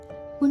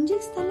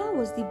Punjasthala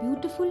was the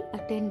beautiful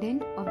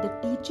attendant of the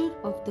teacher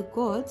of the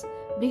gods,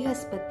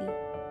 Brihaspati.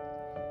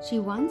 She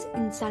once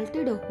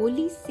insulted a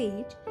holy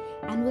sage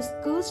and was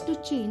cursed to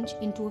change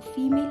into a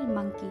female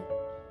monkey.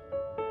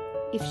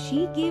 If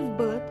she gave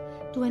birth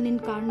to an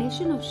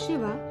incarnation of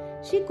Shiva,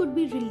 she could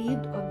be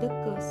relieved of the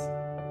curse.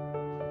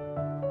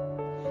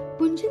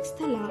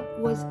 Punjasthala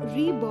was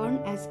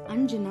reborn as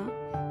Anjana,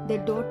 the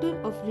daughter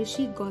of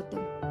Rishi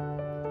Gautam.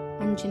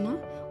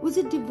 Anjana was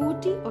a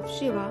devotee of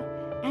Shiva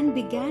and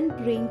began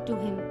praying to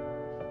him.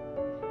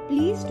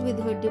 Pleased with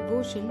her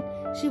devotion,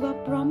 Shiva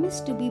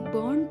promised to be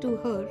born to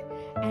her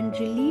and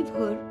relieve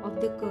her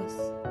of the curse.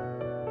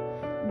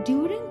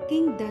 During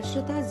King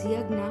Dashratha's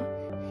yagna,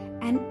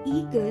 an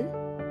eagle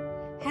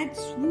had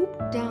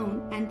swooped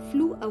down and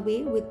flew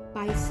away with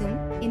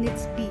Paisam in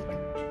its beak.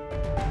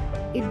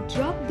 It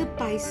dropped the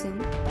Paisam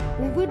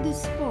over the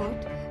spot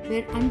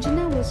where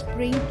Anjana was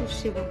praying to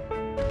Shiva.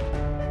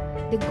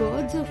 The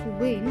gods of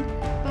wind,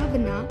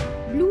 Pavana,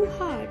 blew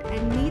hard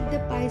and made the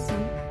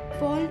Paisam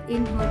fall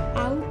in her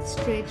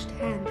outstretched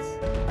hands.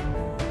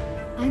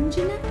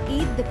 Anjana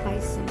ate the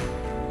Paisam.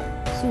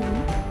 Soon,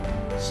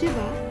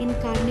 Shiva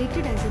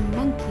incarnated as a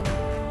monkey.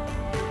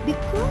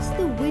 Because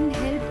the wind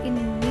helped in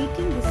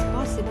making this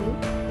possible,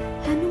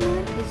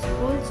 Hanuman is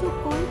also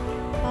called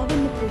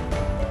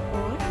Pavanaputra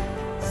or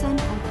son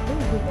of the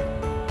wind.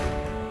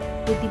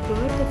 With the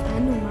birth of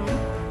Hanuman,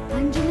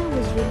 Anjana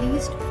was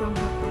released from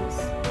her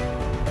curse.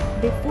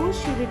 Before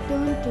she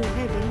returned to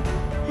heaven,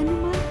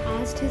 Hanuman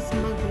asked his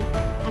mother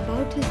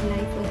about his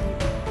life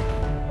ahead.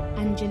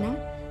 Anjana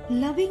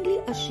lovingly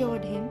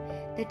assured him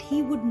that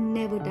he would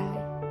never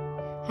die.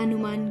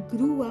 Hanuman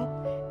grew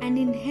up and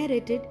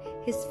inherited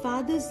his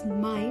father's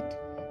might,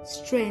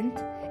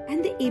 strength,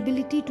 and the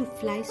ability to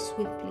fly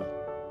swiftly.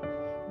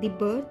 The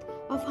birth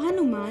of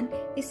Hanuman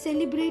is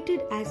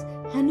celebrated as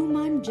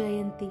Hanuman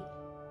Jayanti.